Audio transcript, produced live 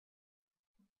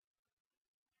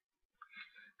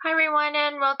Hi everyone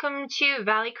and welcome to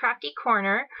Valley Crafty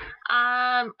Corner.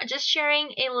 Just sharing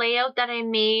a layout that I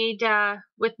made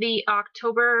with the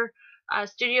October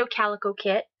Studio Calico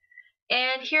kit.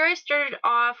 And here I started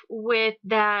off with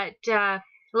that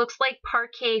looks like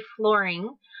parquet flooring,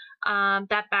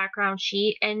 that background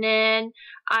sheet. And then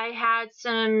I had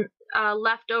some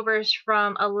leftovers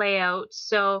from a layout.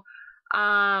 So,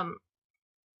 or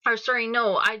sorry,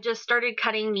 no, I just started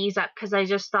cutting these up because I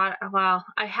just thought, well,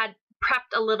 I had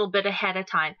prepped a little bit ahead of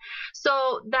time.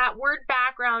 So that word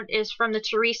background is from the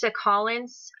Teresa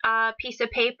Collins piece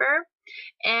of paper,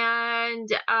 and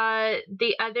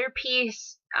the other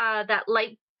piece, that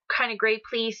light kind of gray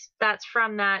piece, that's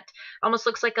from that almost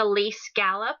looks like a lace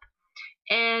scallop,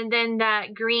 and then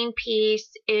that green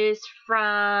piece is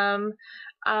from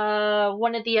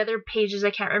one of the other pages.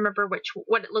 I can't remember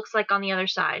what it looks like on the other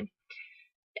side.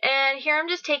 And here I'm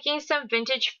just taking some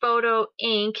vintage photo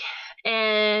ink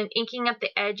and inking up the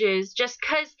edges just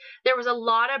because there was a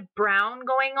lot of brown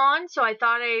going on, so I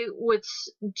thought I would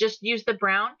just use the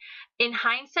brown. In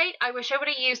hindsight, I wish I would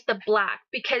have used the black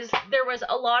because there was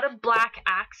a lot of black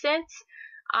accents.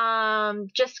 I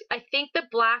think the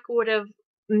black would have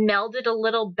melded a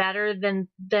little better than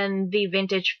the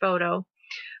vintage photo.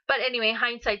 But anyway,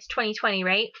 hindsight's 2020,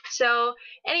 right? So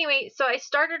anyway, so I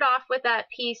started off with that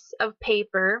piece of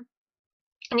paper,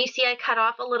 and you see I cut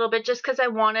off a little bit just because I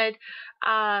wanted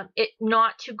it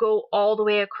not to go all the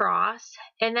way across.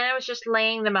 And then I was just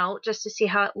laying them out just to see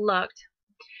how it looked.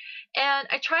 And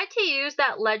I tried to use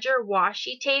that Ledger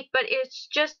washi tape, but it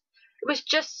was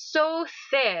just so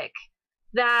thick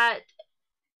that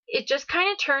it just kind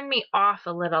of turned me off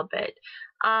a little bit.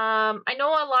 I know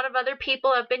a lot of other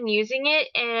people have been using it,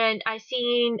 and I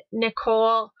seen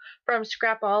Nicole from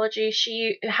Scrapology.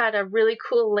 She had a really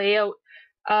cool layout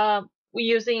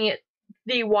using it,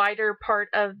 the wider part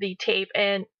of the tape,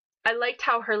 and I liked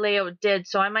how her layout did,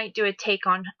 so I might do a take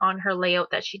on her layout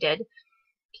that she did.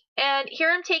 And here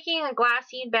I'm taking a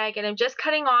glassine bag and I'm just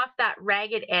cutting off that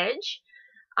ragged edge.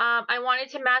 I wanted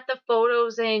to mat the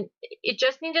photos, and it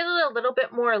just needed a little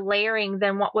bit more layering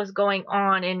than what was going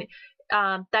on, and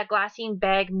that glassine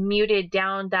bag muted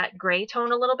down that gray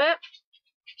tone a little bit.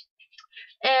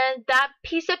 And that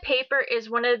piece of paper is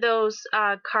one of those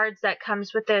cards that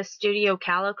comes with the Studio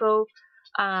Calico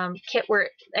kit, where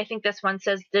I think this one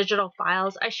says digital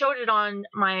files. I showed it on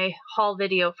my haul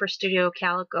video for Studio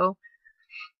Calico.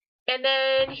 And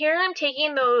then here I'm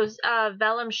taking those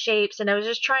vellum shapes, and I was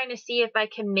just trying to see if I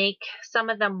can make some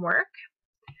of them work.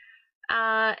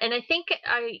 And I think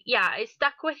I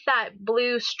stuck with that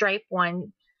blue stripe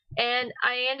one, and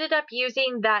I ended up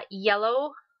using that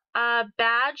yellow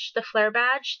badge, the flare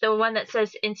badge, the one that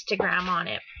says Instagram on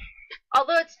it.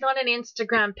 Although it's not an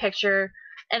Instagram picture,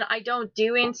 and I don't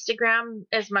do Instagram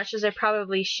as much as I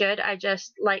probably should, I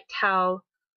just liked how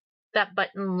that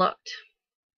button looked.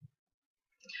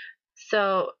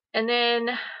 So, and then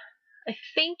I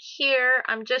think here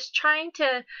I'm just trying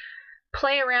to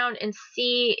play around and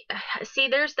see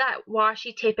there's that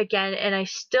washi tape again, and I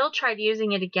still tried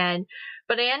using it again,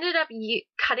 but I ended up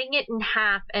cutting it in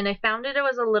half, and I found it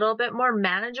was a little bit more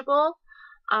manageable.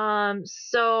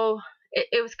 So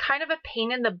it was kind of a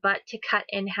pain in the butt to cut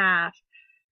in half,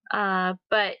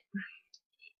 but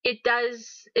it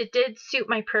did suit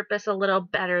my purpose a little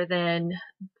better than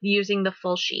using the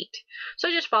full sheet. So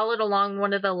I just followed along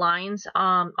one of the lines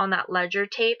on that ledger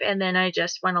tape, and then I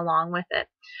just went along with it.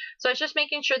 So I was just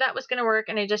making sure that was going to work,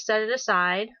 and I just set it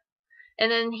aside.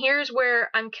 And then here's where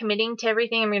I'm committing to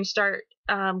everything. I'm going to start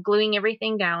gluing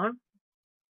everything down.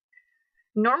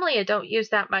 Normally I don't use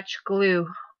that much glue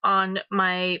on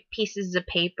my pieces of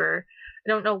paper. I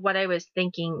don't know what I was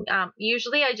thinking.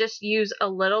 Usually I just use a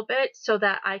little bit so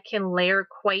that I can layer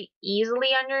quite easily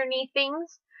underneath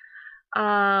things.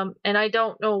 And I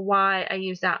don't know why I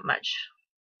use that much.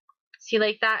 See,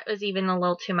 like that was even a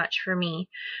little too much for me.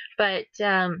 But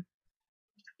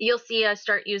you'll see I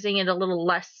start using it a little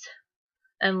less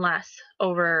and less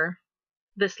over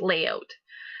this layout.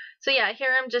 So yeah,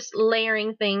 here I'm just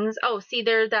layering things. Oh, see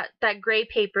there, that gray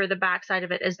paper, the back side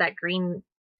of it is that green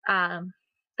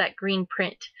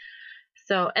print.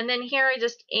 So, and then here I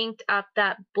just inked up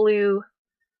that blue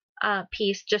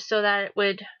piece just so that it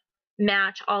would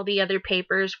match all the other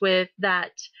papers with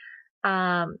that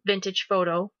vintage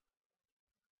photo.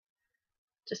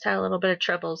 Just had a little bit of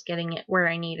troubles getting it where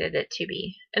I needed it to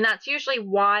be. And that's usually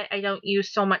why I don't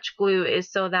use so much glue, is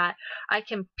so that I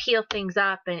can peel things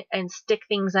up and stick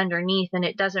things underneath and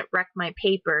it doesn't wreck my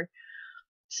paper.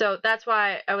 So that's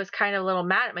why I was kind of a little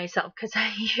mad at myself, because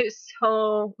I used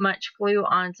so much glue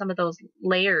on some of those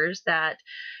layers that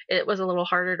it was a little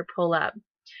harder to pull up.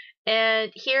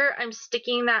 And here I'm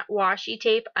sticking that washi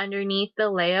tape underneath the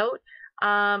layout.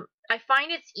 I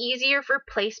find it's easier for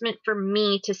placement for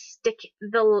me to stick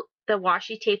the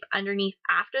washi tape underneath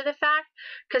after the fact,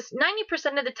 because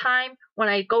 90% of the time when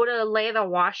I go to lay the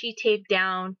washi tape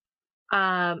down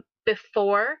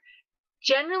before,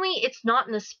 generally it's not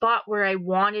in the spot where I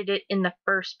wanted it in the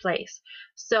first place.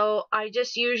 So I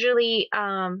just usually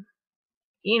try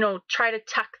to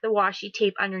tuck the washi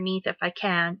tape underneath if I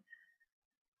can.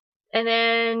 And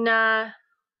then I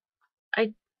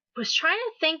was trying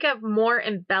to think of more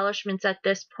embellishments at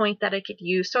this point that I could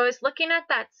use. So I was looking at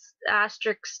that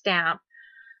asterisk stamp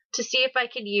to see if I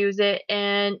could use it,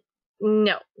 and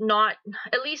no,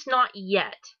 at least not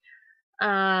yet.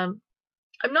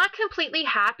 I'm not completely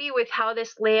happy with how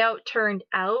this layout turned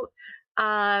out.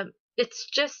 It's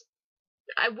just,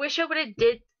 I wish I would have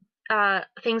did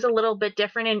things a little bit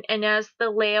different, and as the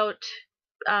layout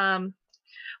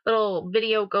little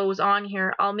video goes on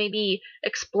here, I'll maybe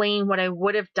explain what I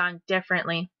would have done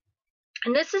differently.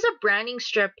 And this is a branding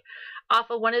strip off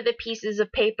of one of the pieces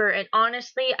of paper, and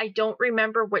honestly, I don't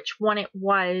remember which one it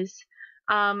was.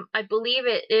 I believe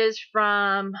it is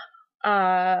from,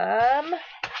 I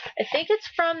think it's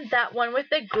from that one with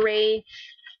the gray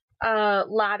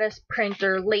lattice print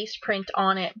or lace print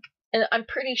on it, and I'm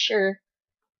pretty sure.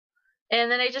 And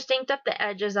then I just inked up the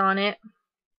edges on it.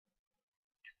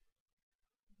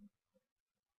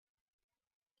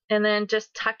 And then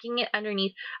just tucking it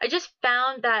underneath. I just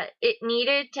found that it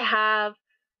needed to have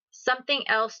something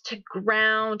else to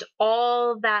ground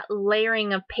all that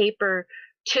layering of paper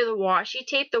to the washi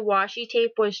tape. The washi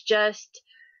tape was just,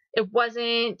 it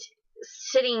wasn't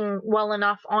sitting well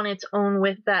enough on its own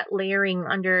with that layering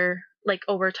under, like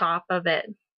over top of it.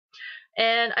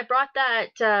 And I brought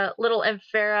that little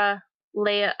Amphera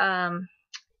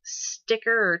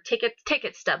sticker or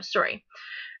ticket stub, sorry.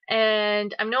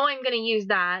 And I know I'm going to use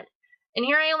that. And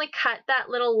here I only cut that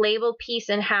little label piece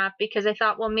in half because I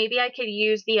thought, well, maybe I could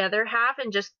use the other half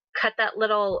and just cut that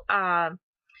little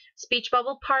speech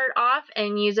bubble part off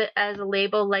and use it as a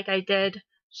label like I did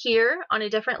here on a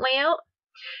different layout.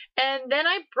 And then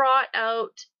I brought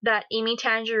out that Amy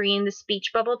Tangerine, the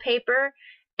speech bubble paper,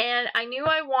 and I knew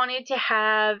I wanted to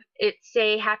have it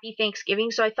say Happy Thanksgiving,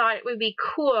 so I thought it would be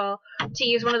cool to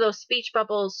use one of those speech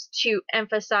bubbles to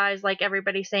emphasize like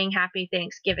everybody saying Happy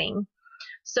Thanksgiving.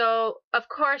 So, of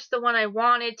course, the one I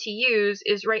wanted to use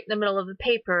is right in the middle of the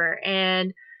paper,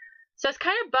 and so I was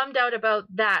kind of bummed out about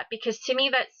that because to me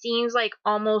that seems like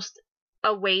almost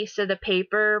a waste of the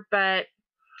paper, but,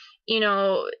 you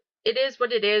know, it is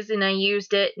what it is, and I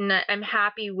used it, and I'm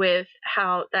happy with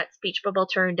how that speech bubble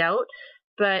turned out.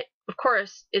 But, of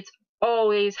course, it's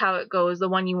always how it goes. The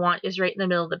one you want is right in the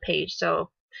middle of the page. So,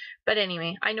 but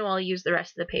anyway, I know I'll use the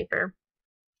rest of the paper.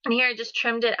 And here I just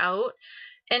trimmed it out.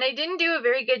 And I didn't do a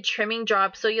very good trimming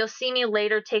job, so you'll see me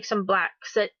later take some black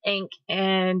soot ink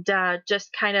and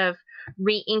just kind of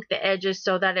re-ink the edges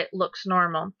so that it looks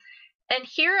normal. And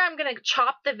here I'm going to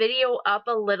chop the video up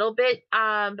a little bit.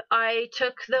 I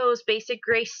took those basic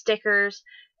gray stickers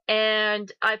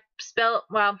and I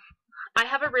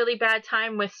have a really bad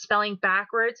time with spelling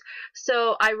backwards,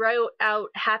 so I wrote out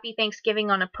Happy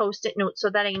Thanksgiving on a post-it note so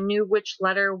that I knew which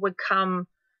letter would come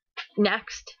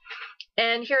next.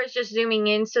 And here it's just zooming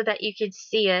in so that you could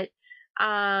see it.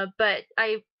 But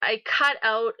I cut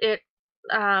out it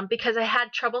because I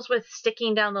had troubles with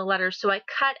sticking down the letters, so I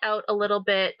cut out a little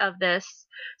bit of this.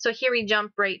 So here we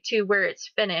jump right to where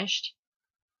it's finished.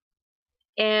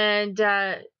 And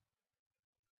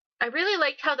I really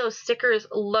liked how those stickers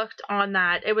looked on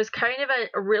that. It was kind of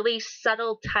a really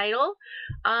subtle title.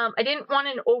 I didn't want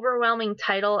an overwhelming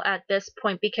title at this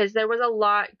point because there was a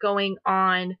lot going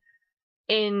on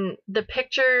in the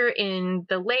picture, in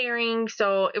the layering,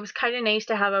 so it was kind of nice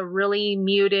to have a really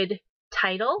muted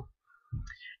title.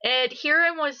 And here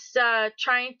I was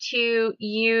trying to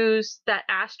use that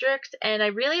asterisk, and I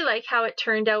really like how it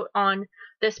turned out on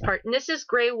this part. And this is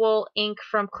gray wool ink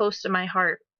from Close to My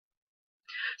Heart.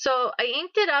 So I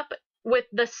inked it up with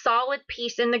the solid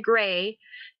piece in the gray,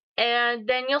 and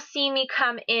then you'll see me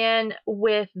come in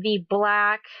with the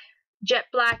black, jet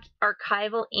black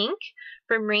archival ink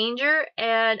from Ranger,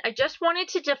 and I just wanted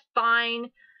to define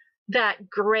that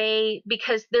gray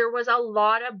because there was a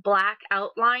lot of black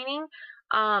outlining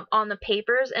on the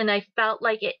papers, and I felt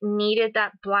like it needed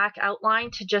that black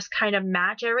outline to just kind of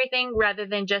match everything rather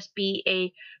than just be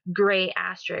a gray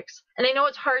asterisk. And I know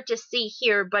it's hard to see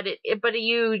here, but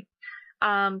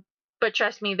but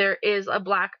trust me, there is a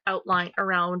black outline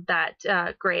around that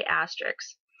gray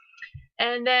asterisk.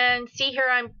 And then see here,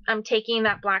 I'm taking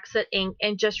that black soot ink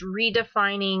and just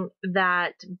redefining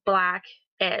that black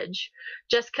edge,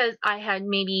 just because I had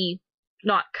maybe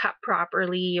not cut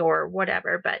properly or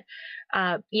whatever. But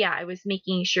yeah, I was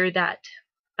making sure that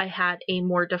I had a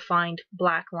more defined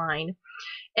black line.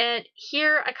 And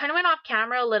here I kind of went off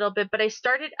camera a little bit, but I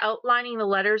started outlining the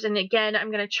letters. And again,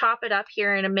 I'm going to chop it up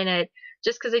here in a minute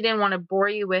just because I didn't want to bore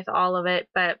you with all of it.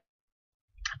 But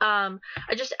I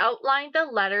just outlined the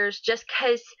letters just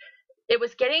because it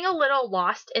was getting a little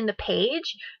lost in the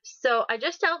page. So I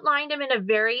just outlined them in a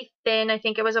very thin, I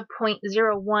think it was a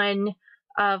 0.01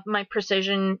 of my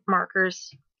precision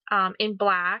markers in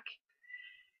black.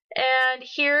 And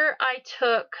here I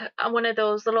took one of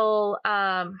those little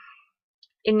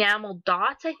enamel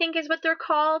dots, I think is what they're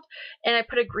called, and I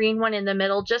put a green one in the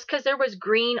middle just because there was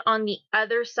green on the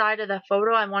other side of the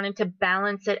photo. I wanted to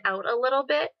balance it out a little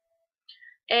bit.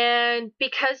 And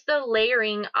because the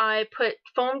layering, I put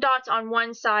foam dots on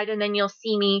one side, and then you'll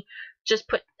see me just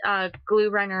put glue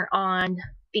runner on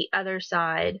the other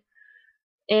side.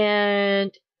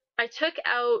 And I took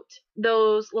out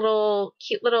those little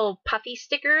cute little puffy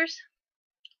stickers,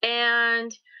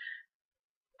 and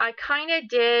I kind of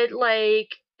did like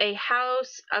a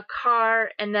house, a car,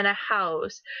 and then a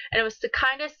house. And it was to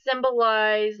kind of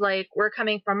symbolize like we're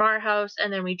coming from our house,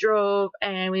 and then we drove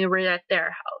and we were at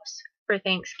their house for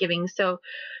Thanksgiving. So,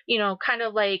 you know, kind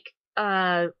of like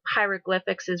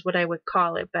hieroglyphics is what I would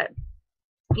call it. But,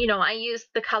 you know, I used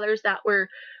the colors that were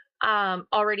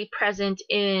already present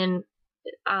in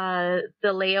the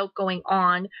layout going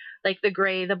on, like the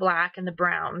gray, the black, and the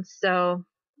brown. So,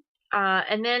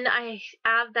 and then I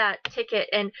have that ticket,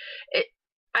 and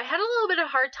I had a little bit of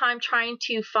hard time trying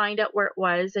to find out where it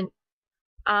was. And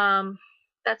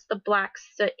that's the black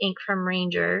soot ink from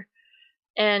Ranger.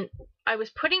 And I was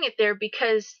putting it there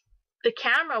because the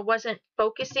camera wasn't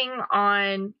focusing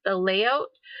on the layout.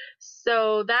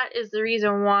 So that is the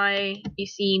reason why you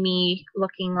see me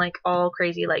looking like all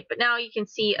crazy like. But now you can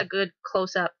see a good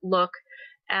close-up look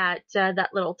at that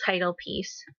little title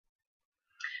piece.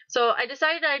 So I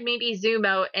decided I'd maybe zoom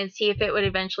out and see if it would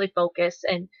eventually focus,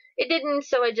 and it didn't,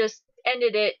 so I just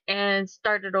ended it and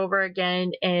started over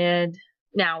again, and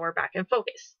now we're back in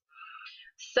focus.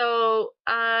 So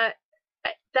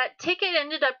that ticket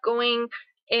ended up going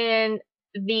in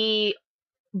the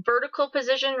vertical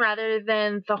position rather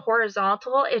than the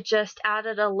horizontal. It just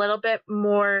added a little bit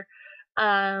more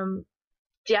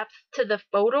depth to the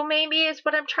photo, maybe is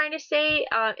what I'm trying to say.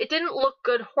 It didn't look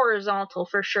good horizontal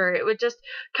for sure. It would just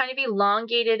kind of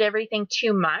elongated everything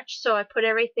too much. So I put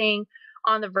everything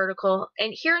on the vertical.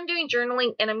 And here I'm doing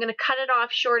journaling, and I'm going to cut it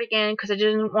off short again because I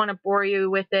didn't want to bore you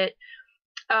with it.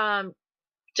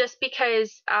 Just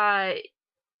because I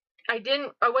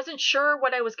wasn't sure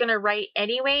what I was going to write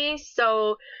anyway.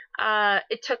 So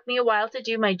it took me a while to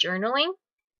do my journaling.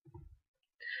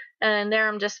 And there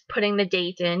I'm just putting the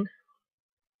date in.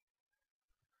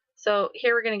 So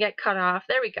here we're going to get cut off.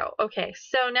 There we go. Okay,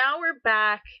 so now we're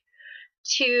back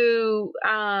to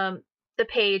the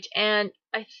page. And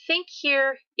I think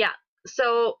here, yeah,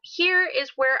 so here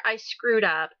is where I screwed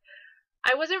up.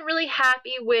 I wasn't really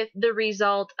happy with the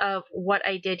result of what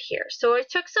I did here. So I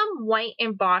took some white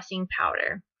embossing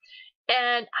powder.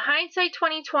 And hindsight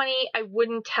 2020, I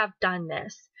wouldn't have done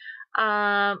this.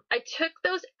 I took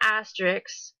those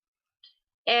asterisks,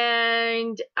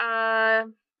 and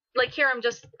like here I'm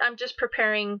just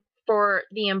preparing for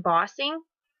the embossing.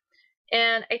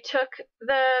 And I took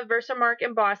the Versamark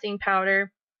embossing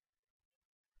powder,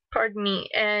 pardon me,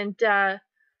 and I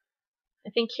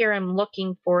think here I'm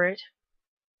looking for it.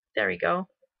 There we go.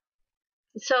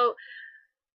 So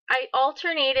I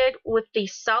alternated with the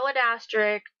solid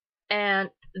asterisk and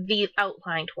the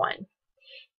outlined one.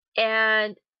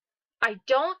 And I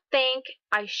don't think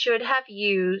I should have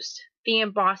used the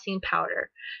embossing powder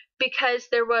because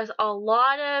there was a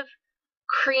lot of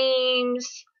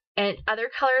creams and other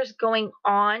colors going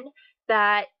on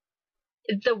that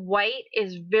the white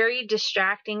is very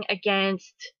distracting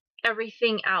against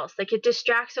everything else. Like it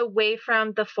distracts away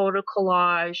from the photo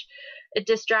collage. It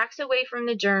distracts away from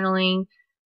the journaling.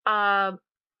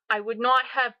 I would not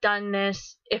have done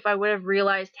this if I would have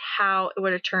realized how it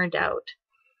would have turned out.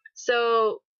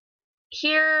 So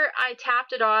here I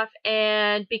tapped it off,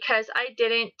 and because I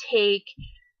didn't take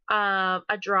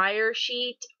a dryer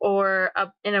sheet or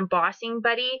an embossing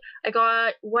buddy, I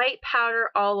got white powder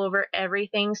all over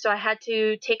everything. So I had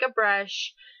to take a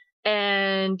brush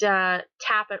and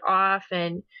tap it off,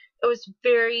 and it was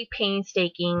very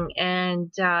painstaking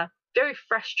and very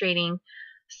frustrating.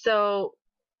 So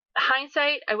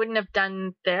hindsight, I wouldn't have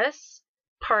done this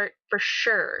part for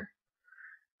sure.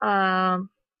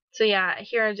 So yeah,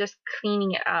 here I'm just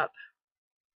cleaning it up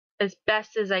as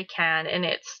best as I can, and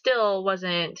it still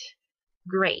wasn't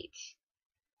great.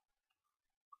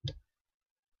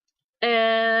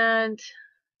 And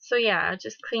so yeah,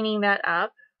 just cleaning that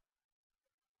up.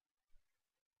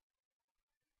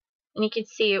 And you can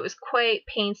see it was quite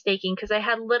painstaking because I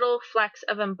had little flecks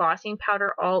of embossing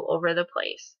powder all over the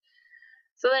place.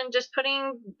 So then just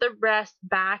putting the rest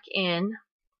back in.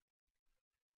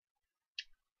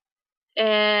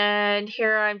 And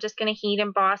here I'm just going to heat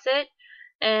emboss it.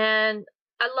 And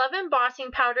I love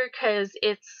embossing powder because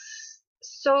it's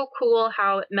so cool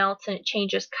how it melts and it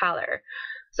changes color.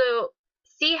 So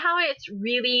see how it's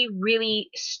really, really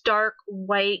stark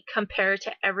white compared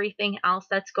to everything else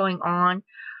that's going on.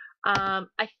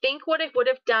 I think what I would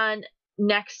have done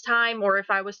next time, or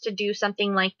if I was to do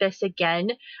something like this again,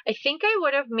 I think I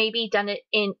would have maybe done it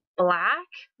in black,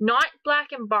 not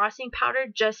black embossing powder,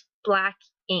 just black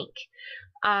ink.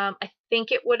 I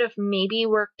think it would have maybe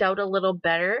worked out a little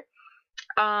better.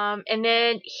 And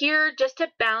then here, just to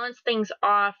balance things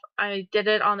off, I did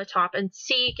it on the top, and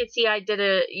you can see I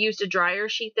used a dryer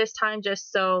sheet this time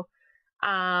just so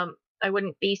I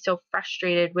wouldn't be so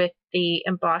frustrated with the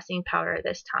embossing powder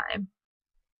this time.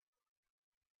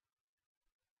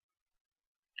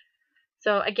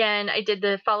 So again, I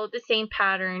followed the same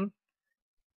pattern.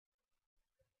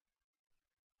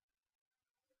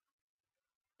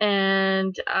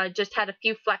 And just had a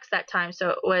few flecks that time, so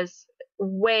it was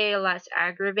way less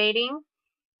aggravating.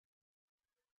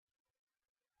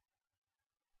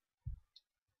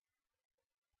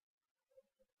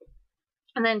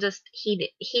 And then just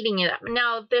heating it up.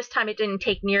 Now this time it didn't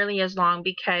take nearly as long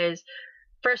because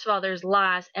first of all there's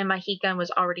less, and my heat gun was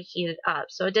already heated up,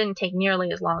 so it didn't take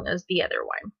nearly as long as the other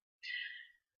one.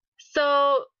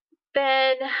 So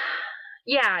then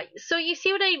yeah, so you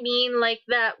see what I mean? Like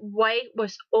that white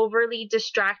was overly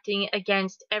distracting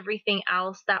against everything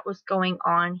else that was going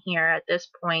on here at this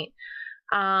point.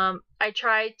 I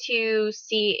tried to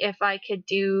see if I could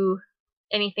do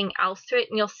anything else to it,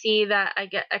 and you'll see that I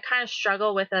kind of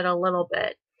struggle with it a little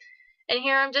bit. And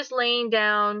here I'm just laying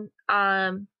down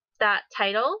that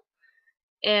title,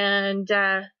 and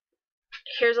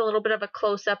here's a little bit of a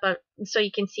close-up so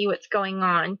you can see what's going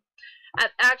on.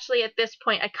 Actually, at this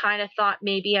point, I kind of thought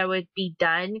maybe I would be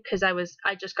done because I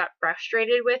just got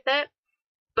frustrated with it,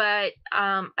 but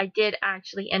I did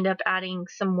actually end up adding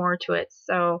some more to it.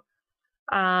 So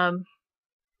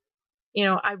you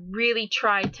know, I really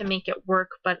tried to make it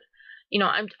work, but you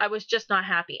know, I was just not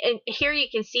happy. And here you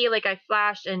can see, like, I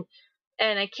flashed and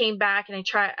I came back and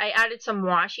I added some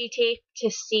washi tape to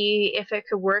see if it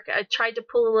could work. I tried to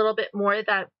pull a little bit more of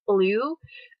that blue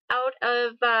out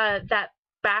of that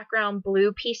background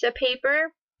blue piece of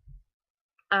paper.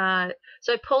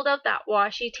 So I pulled out that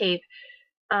washi tape.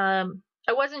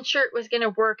 I wasn't sure it was going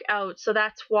to work out, so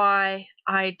that's why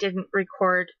I didn't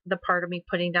record the part of me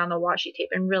putting down the washi tape,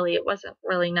 and really it wasn't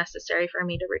really necessary for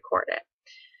me to record it.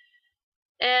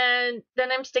 And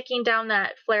then I'm sticking down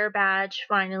that flare badge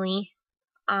finally,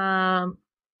 and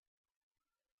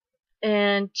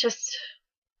just,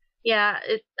 yeah,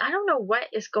 I don't know what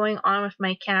is going on with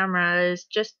my camera. It's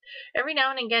just every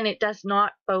now and again it does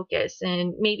not focus,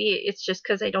 and maybe it's just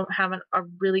because I don't have a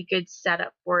really good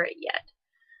setup for it yet.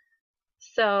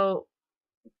 So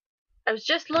I was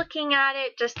just looking at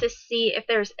it just to see if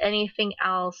there's anything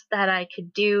else that I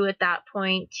could do at that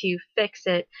point to fix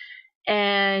it.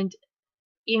 And,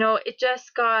 you know, it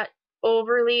just got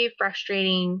overly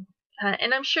frustrating.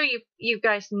 And I'm sure you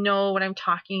guys know what I'm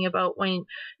talking about when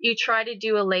you try to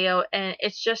do a layout and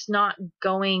it's just not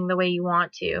going the way you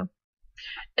want to.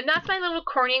 And that's my little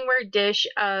Corningware dish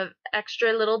of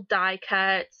extra little die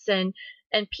cuts and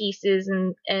pieces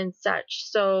and such.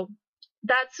 So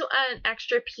that's an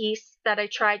extra piece that I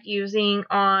tried using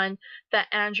on the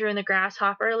Andrew and the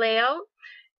Grasshopper layout,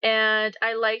 and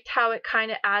I liked how it kind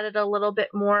of added a little bit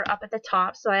more up at the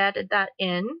top, so I added that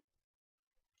in.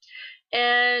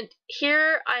 And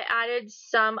here I added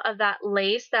some of that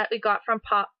lace that we got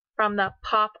from the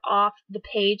Pop Off the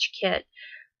Page kit.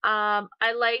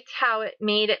 I liked how it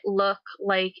made it look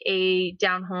like a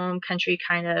down-home country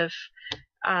kind of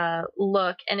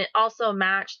look, and it also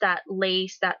matched that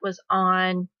lace that was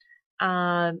on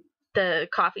the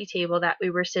coffee table that we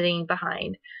were sitting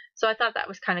behind. So I thought that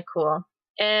was kind of cool.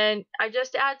 And I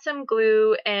just add some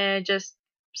glue and just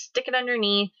stick it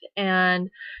underneath, and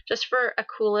just for a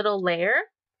cool little layer.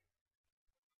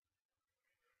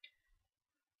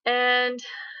 And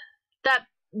that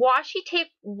washi tape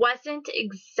wasn't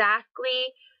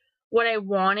exactly what I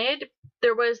wanted.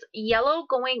 There was yellow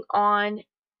going on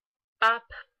up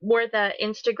where the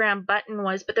Instagram button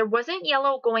was, but there wasn't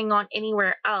yellow going on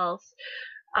anywhere else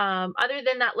other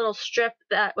than that little strip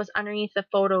that was underneath the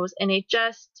photos, and it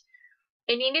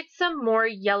it needed some more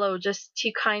yellow just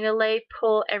to kind of like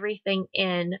pull everything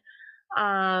in.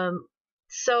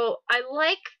 So I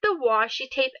like the washi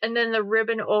tape and then the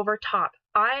ribbon over top.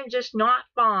 I'm just not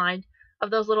fond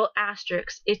of those little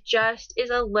asterisks. It just is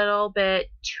a little bit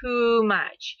too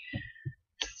much.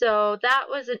 So that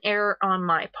was an error on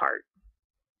my part.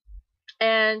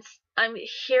 And I'm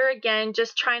here again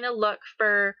just trying to look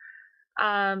for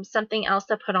something else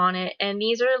to put on it. And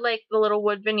these are like the little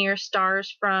wood veneer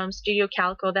stars from Studio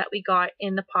Calico that we got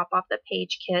in the Pop Off the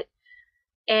Page kit.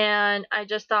 And I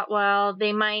just thought, well,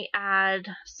 they might add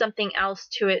something else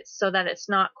to it so that it's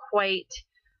not quite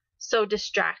so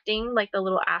distracting, like the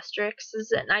little asterisks.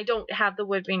 And I don't have the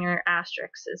wood veneer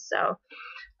asterisks,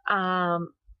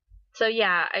 so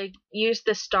yeah, I used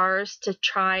the stars to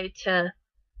try to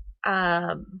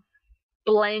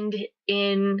blend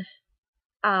in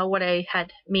what I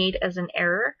had made as an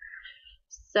error.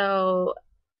 So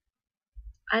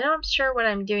I'm not sure what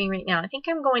I'm doing right now. I think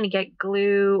I'm going to get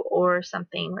glue or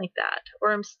something like that.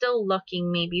 Or I'm still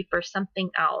looking maybe for something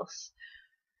else.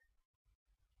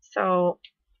 So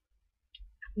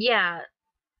yeah,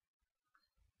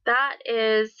 that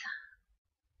is,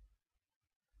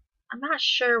 I'm not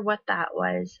sure what that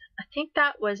was. I think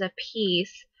that was a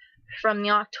piece from the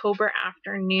October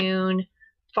afternoon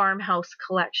farmhouse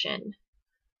collection,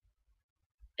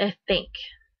 I think.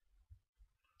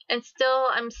 And still,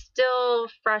 I'm still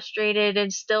frustrated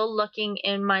and still looking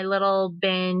in my little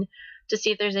bin to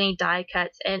see if there's any die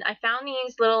cuts. And I found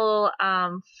these little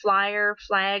flyer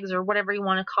flags or whatever you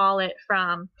want to call it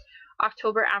from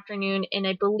October afternoon. And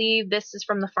I believe this is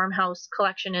from the farmhouse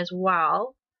collection as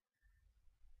well.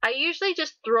 I usually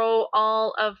just throw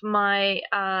all of my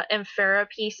Amphora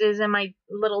pieces and my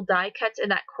little die cuts in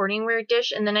that cordonware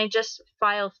dish, and then I just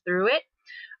file through it.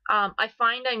 I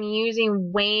find I'm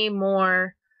using way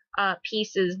more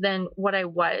pieces than what I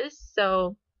was,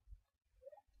 so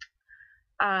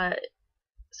I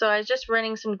was just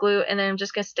running some glue, and then I'm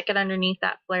just going to stick it underneath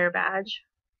that flare badge.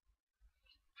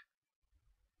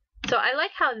 So I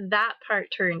like how that part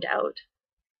turned out.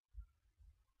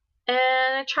 And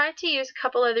I tried to use a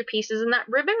couple other pieces, and that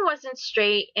ribbon wasn't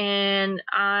straight, and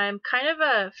I'm kind of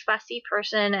a fussy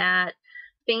person at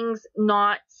things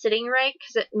not sitting right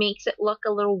because it makes it look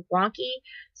a little wonky.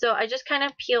 So I just kind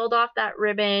of peeled off that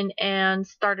ribbon and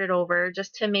started over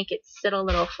just to make it sit a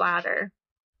little flatter.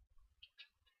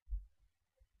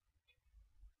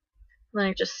 Then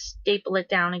I just staple it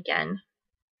down again.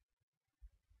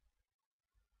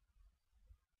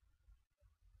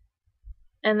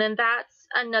 And then that's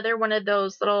another one of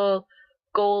those little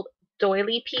gold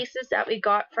doily pieces that we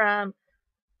got from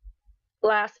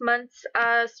last month's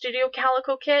Studio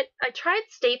Calico kit. I tried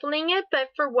stapling it, but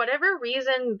for whatever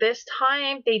reason this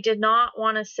time they did not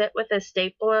want to sit with a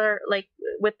stapler, like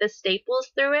with the staples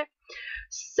through it.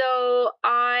 So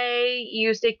I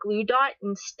used a glue dot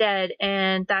instead,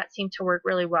 and that seemed to work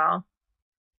really well.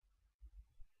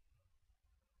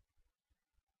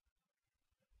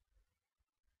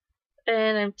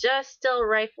 And I'm just still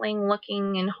rifling,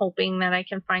 looking, and hoping that I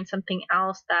can find something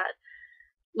else that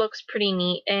looks pretty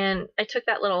neat. And I took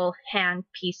that little hand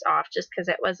piece off just because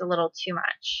it was a little too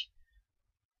much.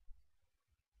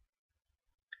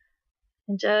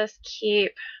 And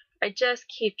I just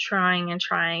keep trying and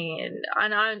trying.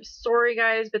 And I'm sorry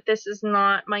guys, but this is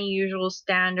not my usual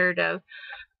standard of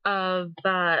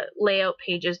layout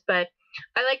pages. But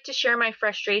I like to share my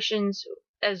frustrations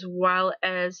as well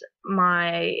as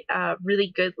my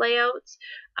really good layouts,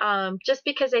 just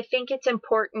because I think it's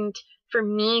important for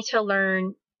me to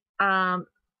learn,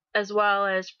 as well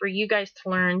as for you guys to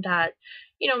learn that,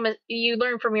 you know, you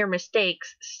learn from your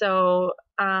mistakes. So,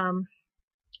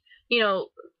 you know,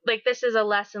 like this is a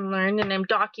lesson learned, and I'm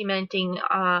documenting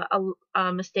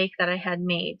a mistake that I had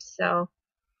made. So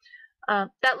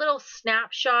that little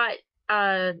snapshot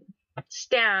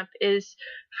stamp is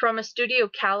from a Studio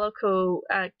Calico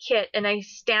kit, and I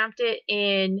stamped it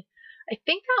in, I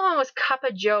think that one was Cup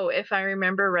of Joe if I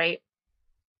remember right.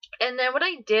 And then what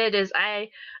I did is I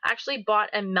actually bought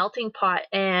a melting pot,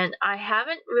 and I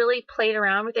haven't really played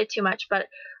around with it too much, but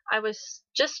I was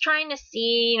just trying to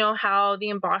see, you know, how the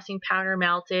embossing powder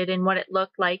melted and what it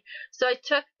looked like. So I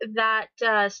took that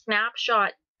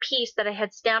snapshot piece that I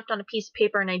had stamped on a piece of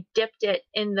paper, and I dipped it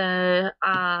in the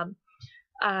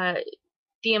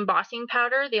embossing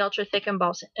powder, the ultra thick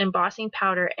embossing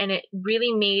powder, and it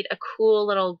really made a cool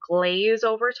little glaze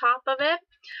over top of it.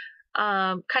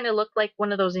 Kind of looked like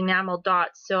one of those enamel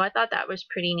dots, so I thought that was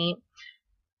pretty neat.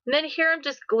 And then here I'm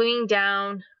just gluing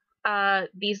down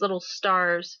these little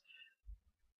stars.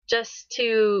 I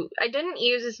didn't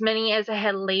use as many as I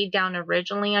had laid down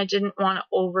originally. I didn't want to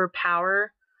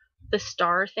overpower the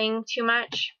star thing too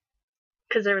much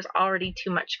because there was already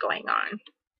too much going on.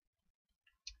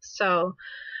 So,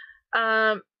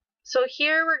 so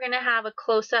here we're going to have a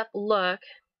close-up look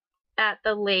at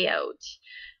the layout.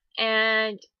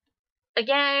 And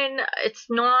again, it's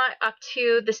not up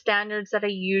to the standards that I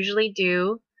usually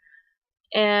do.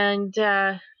 And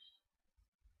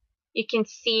you can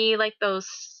see like those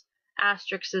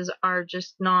asterisks are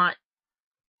just not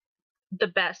the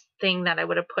best thing that I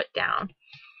would have put down.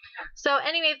 So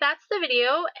anyway, that's the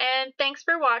video, and thanks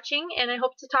for watching, and I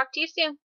hope to talk to you soon.